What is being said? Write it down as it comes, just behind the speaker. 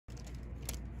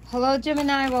Hello,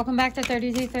 Gemini. Welcome back to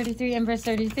 3333 Empress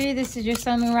 33. This is your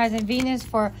Sun, Moon, Rising, Venus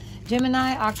for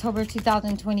Gemini, October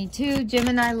 2022.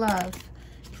 Gemini love.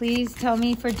 Please tell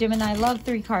me for Gemini love.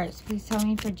 3 cards. Please tell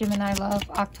me for Gemini love,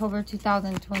 October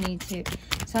 2022.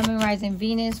 Sun, Moon, Rising,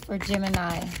 Venus for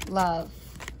Gemini love.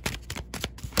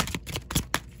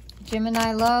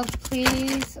 Gemini love,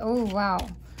 please. Oh, wow.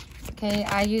 Okay,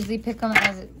 I usually pick them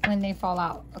as when they fall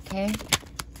out. Okay,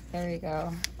 there we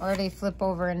go. Or they flip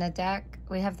over in the deck.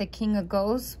 We have the King of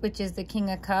Ghosts, which is the King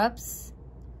of Cups.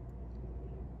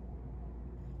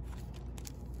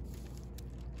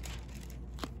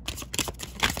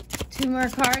 Two more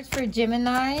cards for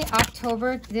Gemini,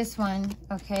 October, this one,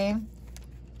 okay?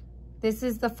 This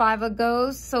is the Five of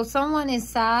Ghosts. So someone is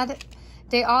sad.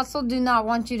 They also do not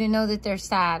want you to know that they're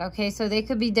sad, okay? So they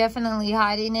could be definitely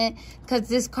hiding it because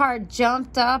this card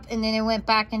jumped up and then it went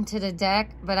back into the deck.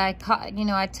 But I caught,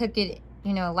 I took it,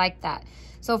 like that.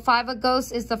 So Five of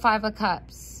Ghosts is the Five of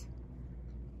Cups.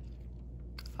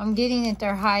 I'm getting it.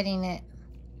 They're hiding it.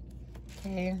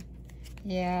 Okay.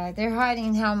 Yeah, they're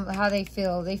hiding how they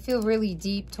feel. They feel really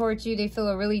deep towards you. They feel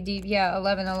a really deep,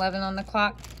 11:11 on the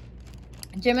clock.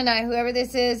 Gemini, whoever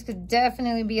this is, could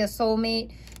definitely be a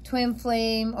soulmate, twin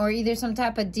flame, or either some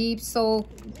type of deep soul,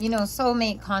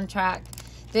 soulmate contract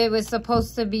that was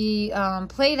supposed to be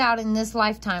played out in this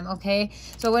lifetime, okay?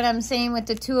 So what I'm saying with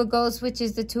the Two of Ghosts, which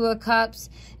is the Two of Cups,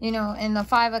 and the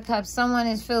Five of Cups, someone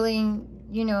is feeling,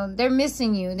 they're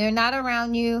missing you. They're not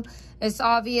around you. It's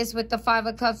obvious with the Five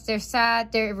of Cups. They're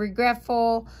sad. They're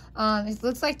regretful. It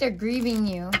looks like they're grieving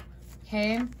you,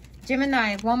 okay?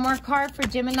 Gemini, one more card for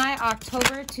Gemini,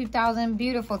 October 2000.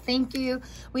 Beautiful. Thank you.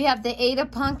 We have the Eight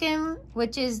of Pumpkin,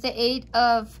 which is the Eight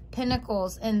of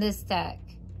Pentacles in this deck.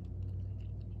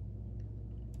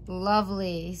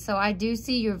 Lovely. So I do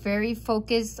see you're very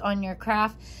focused on your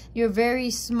craft. You're very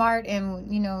smart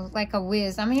and, like a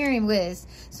whiz. I'm hearing whiz.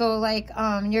 So like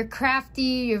you're crafty.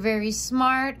 You're very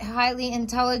smart, highly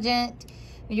intelligent.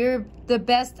 You're the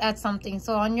best at something.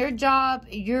 So on your job,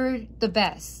 you're the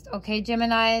best. Okay,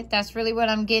 Gemini, that's really what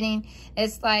I'm getting.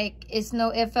 It's like, it's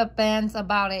no ifs or buts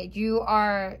about it.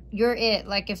 You're it.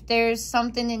 Like if there's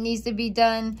something that needs to be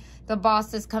done, the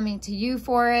boss is coming to you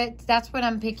for it. That's what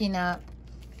I'm picking up.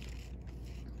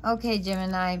 Okay,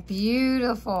 Gemini,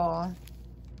 beautiful.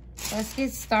 Let's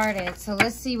get started. So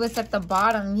let's see what's at the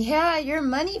bottom. Yeah, you're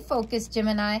money focused,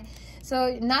 Gemini.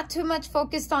 So not too much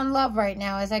focused on love right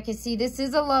now. As I can see, this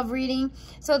is a love reading.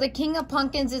 So the King of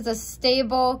Pumpkins is a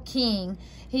stable king.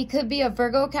 He could be a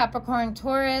Virgo, Capricorn,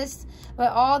 Taurus,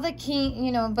 but all the kings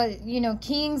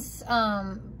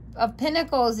of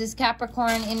Pentacles is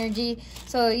Capricorn energy.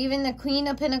 So even the Queen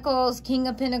of Pentacles, King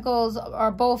of Pentacles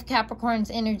are both Capricorn's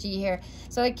energy here.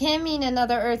 So it can mean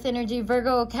another earth energy,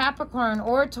 Virgo, Capricorn,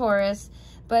 or Taurus.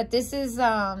 But this is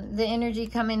the energy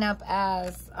coming up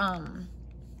as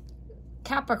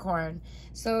Capricorn.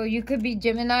 So you could be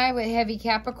Gemini with heavy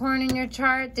Capricorn in your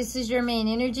chart. This is your main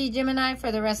energy, Gemini, for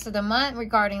the rest of the month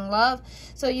regarding love.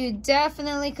 So you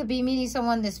definitely could be meeting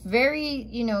someone that's very,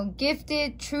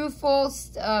 gifted, truthful,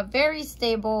 very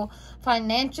stable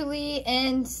financially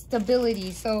and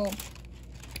stability. So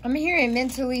I'm hearing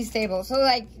mentally stable. So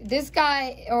like this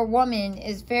guy or woman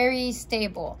is very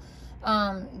stable.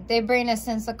 They bring a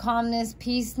sense of calmness,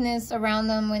 peaceness around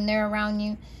them when they're around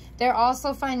you. They're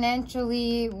also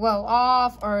financially well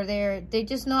off, or they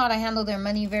just know how to handle their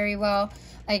money very well.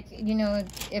 Like,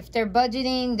 if they're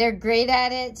budgeting, they're great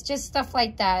at it. It's just stuff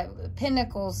like that.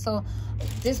 Pentacles. So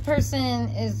this person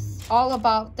is all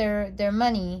about their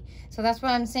money. So that's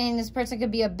what I'm saying. This person could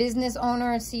be a business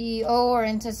owner, a CEO, or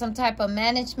into some type of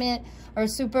management or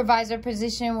supervisor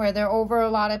position where they're over a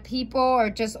lot of people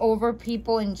or just over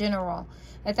people in general.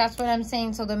 But that's what I'm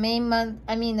saying. So the main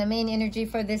energy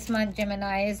for this month,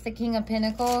 Gemini, is the King of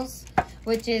Pentacles,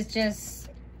 which is just,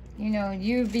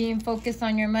 you being focused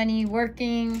on your money,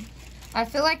 working. I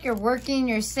feel like you're working,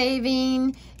 you're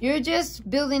saving, you're just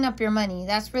building up your money.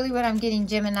 That's really what I'm getting,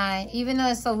 Gemini. Even though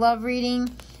it's a love reading,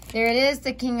 there it is,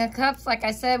 the King of Cups, like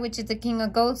I said, which is the King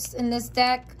of Ghosts in this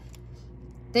deck.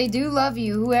 They do love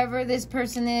you, whoever this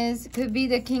person is. It could be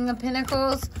the King of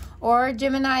Pentacles, or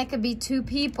Gemini, it could be 2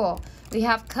 people. We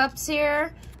have Cups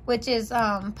here, which is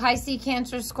Pisces,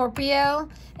 Cancer, Scorpio.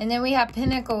 And then we have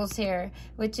Pentacles here,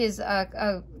 which is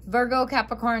a Virgo,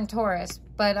 Capricorn, Taurus.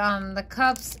 But the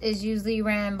Cups is usually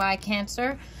ran by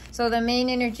Cancer. So the main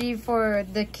energy for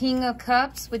the King of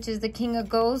Cups, which is the King of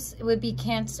Ghosts, it would be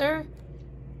Cancer.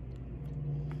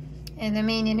 And the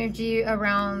main energy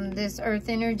around this earth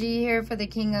energy here for the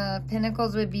King of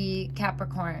Pentacles would be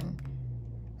Capricorn.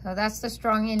 So that's the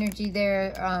strong energy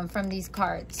there from these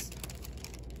cards.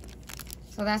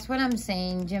 So that's what I'm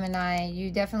saying, Gemini.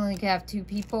 You definitely could have two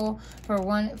people.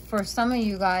 For some of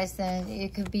you guys, then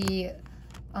it could be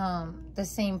the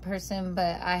same person,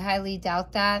 but I highly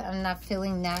doubt that. I'm not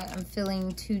feeling that. I'm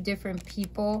feeling two different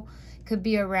people. Could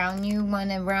be around you,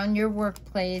 one around your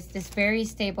workplace. This very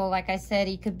stable, like I said,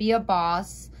 he could be a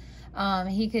boss.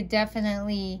 He could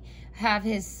definitely have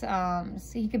his,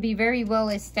 he could be very well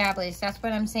established. That's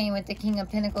what I'm saying with the King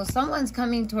of Pentacles. Someone's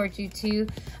coming towards you too.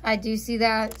 I do see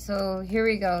that. So here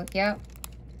we go. Yep.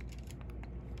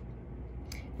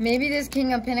 Maybe this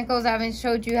King of Pentacles, I haven't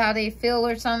showed you how they feel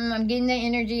or something. I'm getting the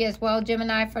energy as well,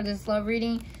 Gemini, for this love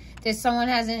reading. That someone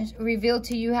hasn't revealed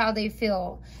to you how they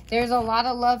feel. There's a lot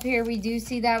of love here. We do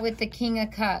see that with the King of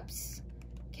Cups.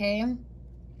 Okay.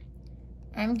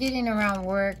 I'm getting around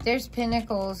work. There's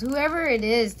Pentacles. Whoever it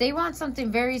is, they want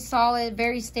something very solid,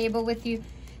 very stable with you.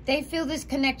 They feel this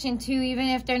connection too, even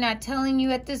if they're not telling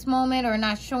you at this moment or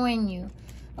not showing you.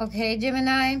 Okay,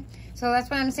 Gemini? So that's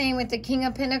what I'm saying with the King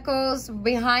of Pentacles.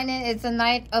 Behind it is the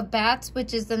Knight of Bats,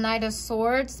 which is the Knight of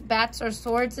Swords. Bats are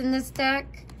swords in this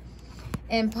deck.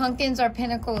 And pumpkins are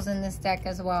pentacles in this deck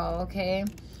as well, okay?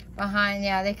 Behind,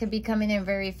 yeah, they could be coming in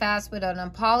very fast with an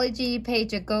apology.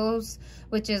 Page of Ghosts,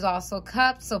 which is also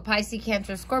Cups. So Pisces,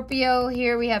 Cancer, Scorpio.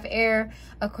 Here we have Air,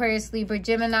 Aquarius, Libra,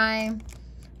 Gemini.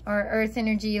 Or Earth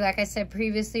energy, like I said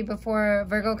previously before.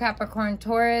 Virgo, Capricorn,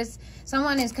 Taurus.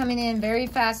 Someone is coming in very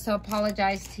fast to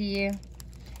apologize to you.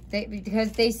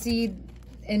 Because they see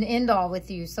an end all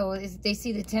with you. So they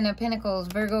see the Ten of Pentacles.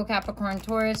 Virgo, Capricorn,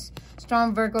 Taurus.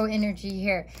 Strong Virgo energy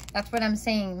here. That's what I'm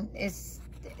saying.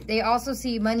 They also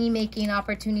see money-making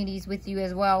opportunities with you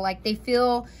as well. Like they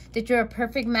feel that you're a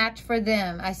perfect match for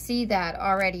them. I see that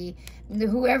already.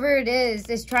 Whoever it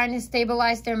is trying to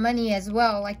stabilize their money as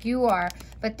well, like you are.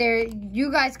 But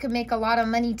you guys could make a lot of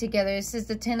money together. This is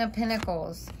the Ten of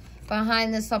Pentacles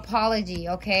behind this apology,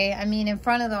 okay? I mean, in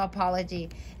front of the apology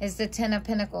is the Ten of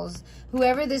Pentacles.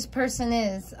 Whoever this person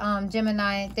is,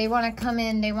 Gemini, they want to come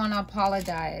in, they want to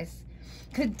apologize.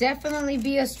 Could definitely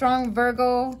be a strong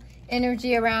Virgo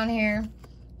energy around here.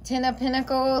 Ten of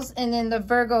Pentacles and then the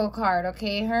Virgo card,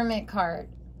 okay? Hermit card.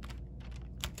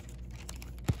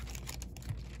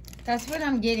 That's what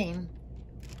I'm getting.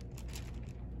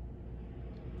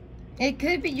 It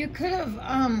could be you could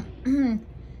have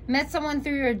met someone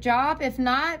through your job. If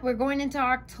not, we're going into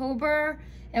October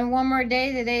and one more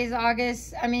day. Today is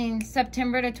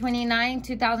September the 29th,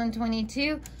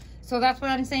 2022. So that's what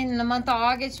I'm saying. In the month of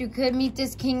August, you could meet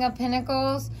this King of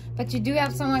Pentacles, but you do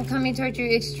have someone coming towards you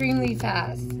extremely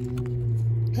fast.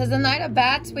 Because the Knight of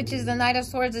Bats, which is the Knight of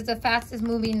Swords, is the fastest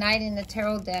moving knight in the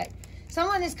tarot deck.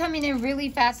 Someone is coming in really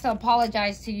fast to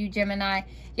apologize to you, Gemini.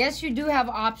 Yes, you do have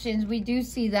options. We do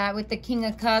see that with the King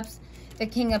of Cups, the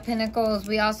King of Pentacles.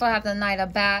 We also have the Knight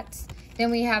of Bats.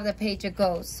 Then we have the Page of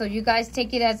Ghosts. So you guys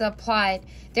take it as applied.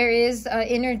 There is an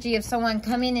energy of someone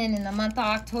coming in the month of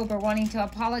October wanting to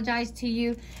apologize to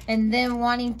you and then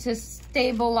wanting to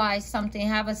stabilize something,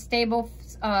 have a stable,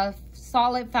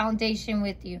 solid foundation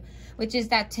with you, which is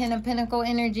that Ten of Pentacle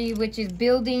energy, which is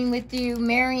building with you,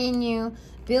 marrying you,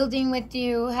 building with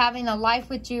you, having a life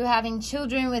with you, having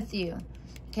children with you,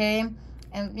 okay?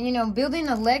 And, you know, building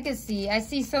a legacy. I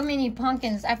see so many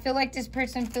pumpkins. I feel like this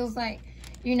person feels like,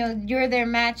 you know, you're their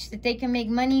match, that they can make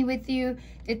money with you,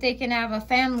 that they can have a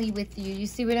family with you. You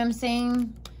see what I'm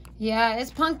saying? Yeah,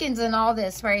 it's pumpkins and all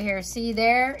this right here. See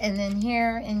there, and then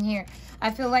here and here. I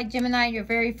feel like, Gemini, you're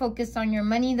very focused on your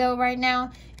money, though, right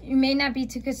now. You may not be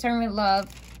too concerned with love,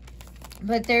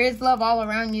 but there is love all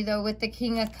around you, though, with the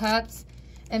King of Cups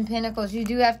and Pentacles. You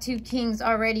do have two kings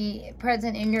already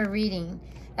present in your reading.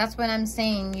 That's what I'm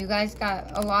saying. You guys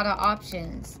got a lot of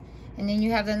options. And then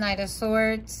you have the Knight of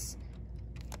Swords,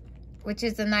 which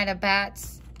is the Knight of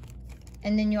Bats.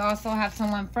 And then you also have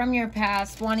someone from your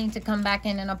past wanting to come back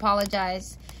in and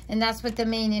apologize. And that's what the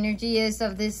main energy is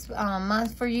of this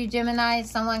month for you, Gemini.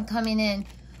 Someone coming in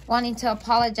wanting to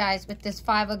apologize with this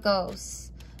Five of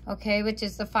Ghosts. Okay, which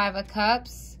is the Five of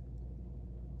Cups.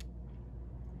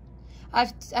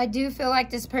 I do feel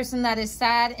like this person that is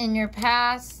sad in your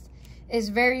past is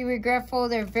very regretful.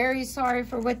 They're very sorry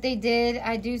for what they did.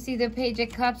 I do see the Page of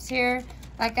Cups here.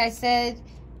 Like I said,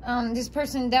 this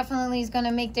person definitely is going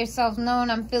to make themselves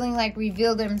known. I'm feeling like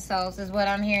reveal themselves is what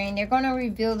I'm hearing. They're going to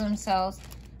reveal themselves.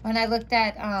 When I looked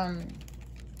at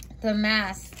the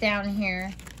mask down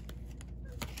here,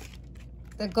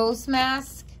 the ghost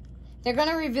mask, they're going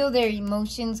to reveal their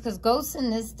emotions, because ghosts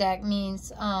in this deck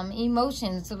means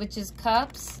emotions, which is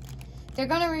cups. They're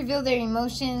going to reveal their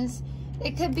emotions.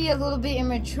 It could be a little bit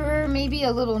immature, maybe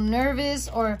a little nervous,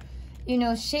 or, you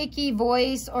know, shaky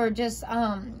voice, or just,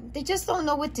 they just don't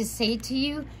know what to say to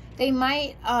you. They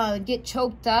might get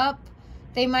choked up.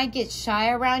 They might get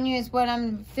shy around you is what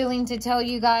I'm feeling to tell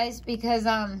you guys, because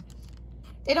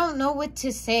they don't know what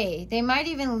to say. They might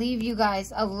even leave you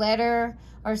guys a letter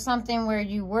or something where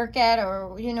you work at,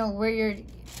 or, you know, where you're,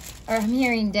 or I'm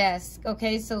hearing desk,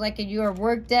 okay? So like at your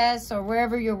work desk or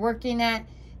wherever you're working at,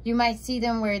 you might see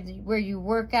them where you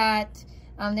work at.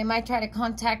 They might try to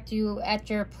contact you at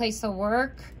your place of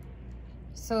work.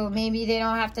 So maybe they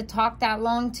don't have to talk that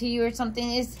long to you or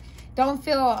something. Don't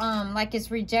feel like it's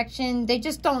rejection. They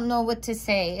just don't know what to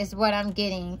say is what I'm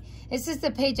getting. This is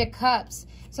the Page of Cups.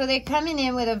 So they're coming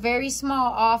in with a very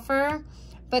small offer,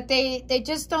 but they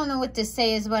just don't know what to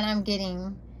say is what I'm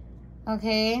getting.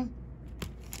 Okay?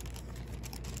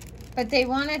 But they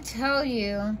want to tell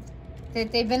you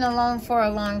that they've been alone for a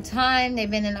long time.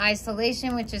 They've been in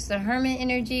isolation, which is the Hermit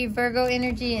energy, Virgo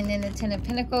energy, and then the Ten of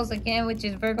Pentacles again, which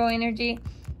is Virgo energy.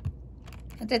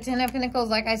 The Ten of Pentacles,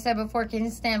 like I said before,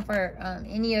 can stand for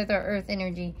any other earth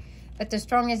energy. But the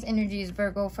strongest energy is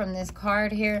Virgo from this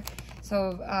card here.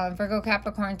 So Virgo,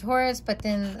 Capricorn, Taurus, but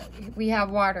then we have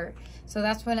water. So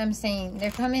that's what I'm saying. They're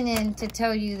coming in to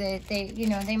tell you that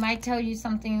they might tell you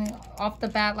something off the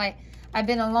bat like, I've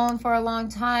been alone for a long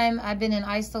time. I've been in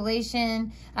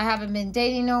isolation. I haven't been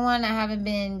dating no one. I haven't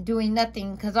been doing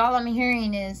nothing. Because all I'm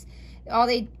hearing is, all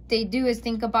they do is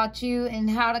think about you and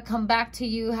how to come back to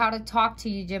you, how to talk to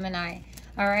you, Gemini.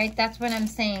 All right, that's what I'm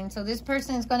saying. So this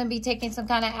person is going to be taking some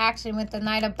kind of action with the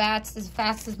Knight of Bats, this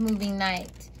fastest moving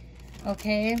knight.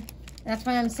 Okay, that's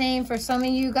what I'm saying. For some of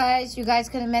you guys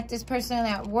could have met this person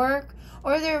at work,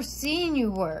 or they're seeing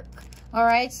you work. All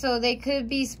right, so they could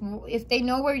be, if they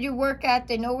know where you work at,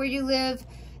 they know where you live,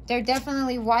 they're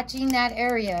definitely watching that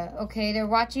area. Okay, they're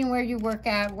watching where you work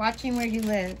at, watching where you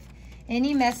live.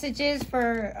 Any messages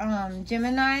for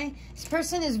Gemini? This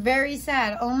person is very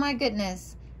sad. Oh my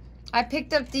goodness. I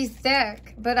picked up this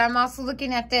deck, but I'm also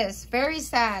looking at this. Very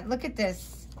sad. Look at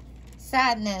this.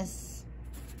 Sadness.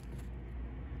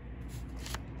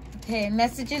 Okay,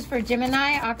 messages for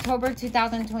Gemini, October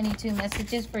 2022.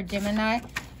 Messages for Gemini,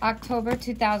 October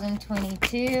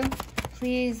 2022.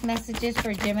 Please, messages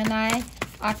for Gemini,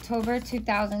 October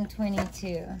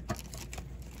 2022.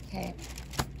 Okay.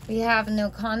 We have no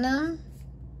condom.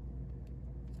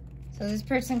 So this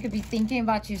person could be thinking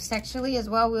about you sexually as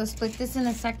well. We'll split this in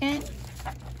a second.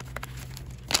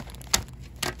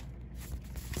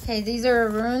 Okay, these are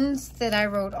runes that I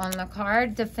wrote on the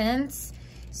card. Defense.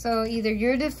 So either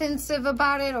you're defensive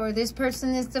about it or this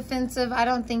person is defensive. I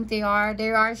don't think they are. They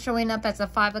are showing up as a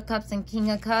Five of Cups and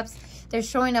King of Cups. They're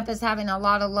showing up as having a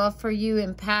lot of love for you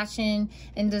and passion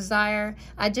and desire.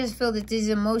 I just feel that these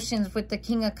emotions with the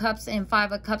King of Cups and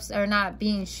Five of Cups are not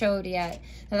being showed yet.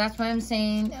 So that's what I'm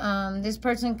saying. This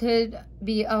person could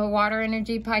be a water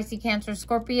energy, Pisces, Cancer,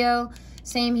 Scorpio.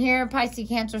 Same here, Pisces,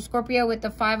 Cancer, Scorpio with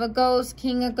the Five of Ghosts,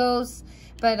 King of Ghosts.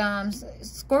 But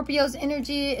Scorpio's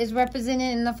energy is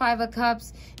represented in the Five of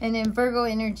Cups, and then Virgo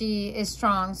energy is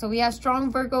strong. So we have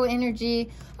strong Virgo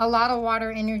energy, a lot of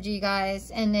water energy,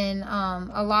 guys, and then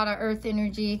a lot of earth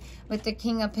energy with the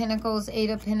King of Pentacles,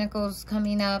 Eight of Pentacles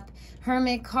coming up,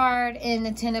 Hermit card, and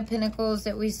the Ten of Pentacles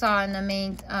that we saw in the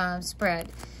main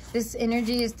spread. This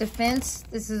energy is defense.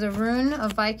 This is a rune, a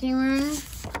Viking rune,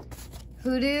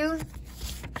 Hoodoo.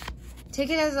 Take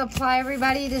it as apply,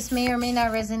 everybody. This may or may not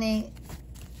resonate.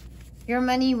 Your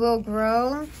money will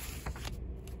grow.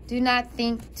 Do not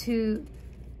think too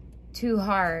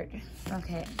hard.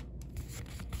 Okay.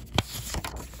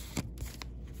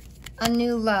 A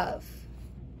new love.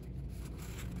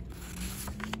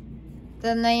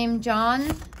 The name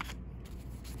John.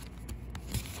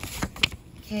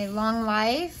 Okay, long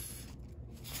life.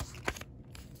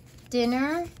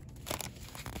 Dinner.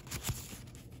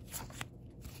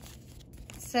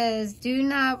 It says, do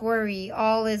not worry,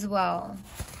 all is well.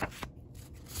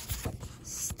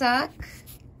 Stuck,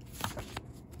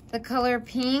 the color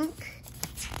pink.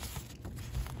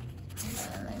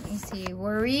 Let me see,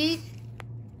 worried.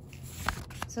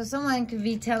 So someone could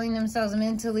be telling themselves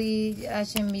mentally, I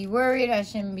shouldn't be worried, I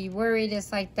shouldn't be worried.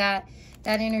 It's like that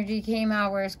energy came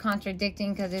out where it's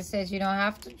contradicting, because it says you don't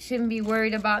have to, shouldn't be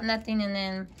worried about nothing, and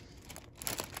then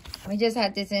we just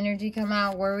had this energy come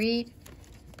out, worried.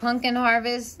 Pumpkin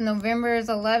harvest, November is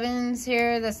 11s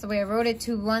here. That's the way I wrote it,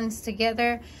 2 1s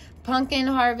together. Pumpkin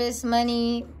harvest,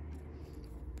 money,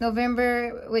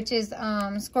 November, which is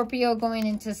Scorpio going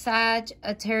into Sag,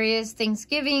 Aquarius,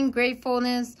 Thanksgiving,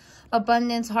 gratefulness,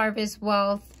 abundance, harvest,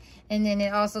 wealth. And then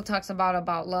it also talks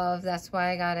about love. That's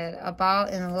why I got it about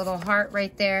and a little heart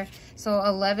right there. So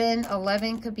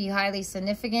 11 could be highly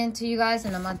significant to you guys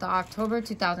in the month of October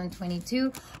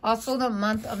 2022. Also the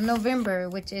month of November,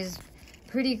 which is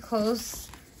pretty close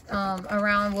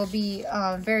around will be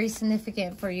very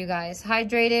significant for you guys.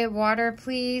 Hydrated, water,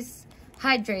 please.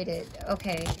 Hydrated.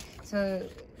 Okay, so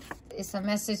it's a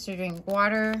message to drink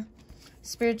water.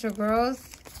 Spiritual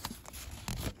growth.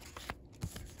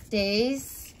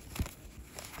 Days.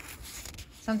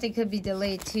 Something could be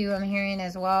delayed too, I'm hearing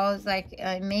as well. It's like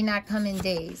it may not come in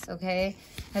days, okay?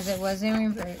 As it was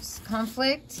in reverse.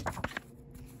 Conflict.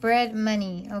 Bread,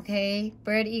 money, okay?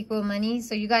 Bread equal money.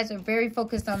 So you guys are very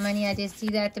focused on money. I did see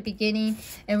that at the beginning.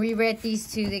 And we read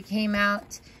these two that came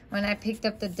out when I picked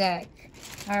up the deck.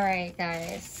 All right,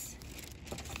 guys.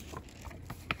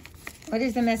 What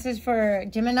is the message for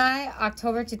Gemini,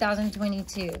 October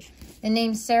 2022? The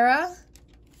name Sarah.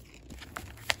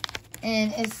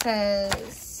 And it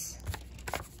says,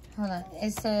 hold on.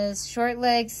 It says short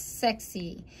legs,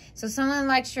 sexy. So someone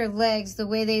likes your legs, the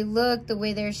way they look, the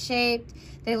way they're shaped.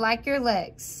 They like your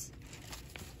legs.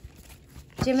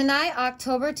 Gemini,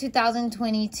 October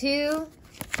 2022.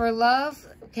 For love,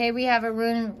 okay, we have a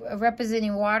rune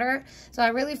representing water. So I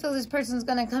really feel this person's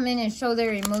going to come in and show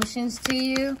their emotions to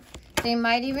you. They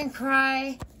might even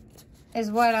cry, is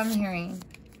what I'm hearing.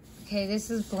 Okay, this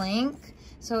is blank.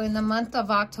 So in the month of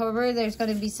October, there's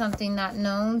going to be something not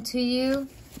known to you.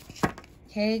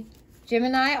 Okay,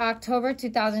 Gemini, October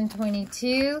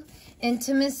 2022.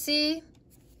 Intimacy.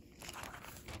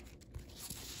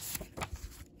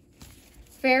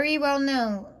 Very well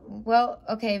known. Well,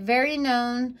 okay, very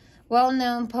known,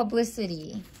 well-known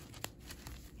publicity.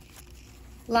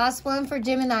 Last one for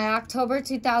Gemini, October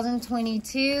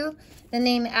 2022. The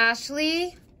name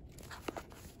Ashley.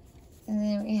 And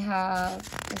then we have,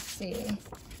 let's see.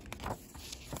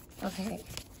 Okay.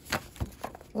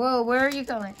 Whoa, where are you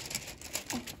going?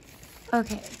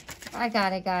 Okay, I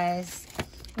got it, guys.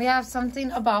 We have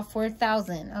something about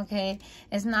 4,000, okay?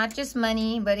 It's not just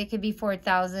money, but it could be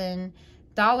 $4,000.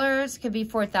 Could be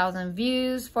 4,000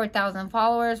 views, 4,000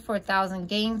 followers, 4,000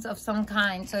 gains of some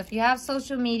kind. So if you have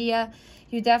social media,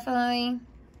 you definitely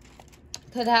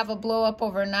could have a blow up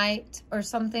overnight or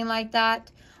something like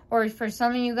that. Or for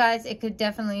some of you guys, it could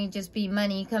definitely just be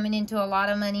money, coming into a lot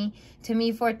of money. To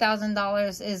me,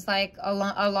 $4,000 is like a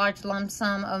large lump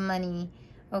sum of money.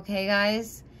 Okay,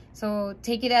 guys? So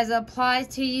take it as it applies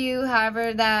to you,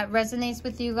 however that resonates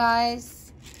with you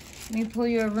guys. Let me pull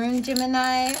you a rune,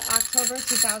 Gemini, October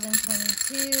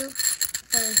 2022.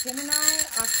 For Gemini,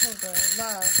 October,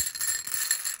 love.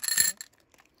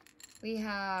 We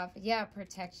have, yeah,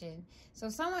 protection. So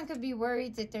someone could be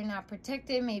worried that they're not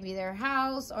protected, maybe their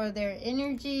house or their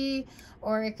energy,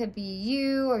 or it could be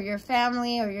you or your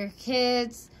family or your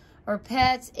kids or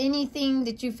pets, anything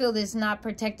that you feel is not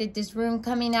protected. This room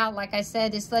coming out, like I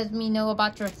said, this lets me know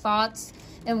about your thoughts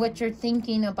and what you're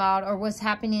thinking about or what's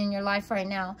happening in your life right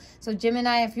now. So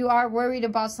Gemini, if you are worried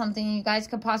about something, you guys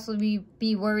could possibly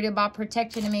be worried about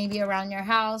protection and maybe around your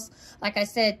house. Like I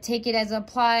said, take it as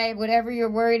applied. Whatever you're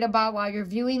worried about while you're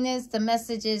viewing this, the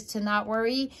message is to not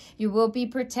worry. You will be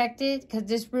protected, because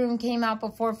this room came out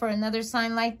before for another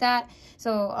sign like that.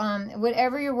 So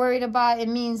whatever you're worried about, it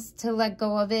means to let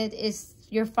go of it.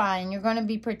 You're fine. You're going to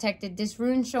be protected. This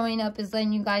rune showing up is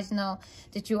letting you guys know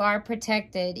that you are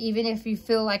protected, even if you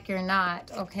feel like you're not,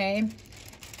 okay?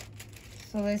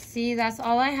 So let's see. That's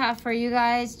all I have for you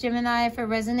guys. Gemini, if it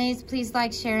resonates, please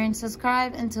like, share, and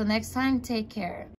subscribe. Until next time, take care.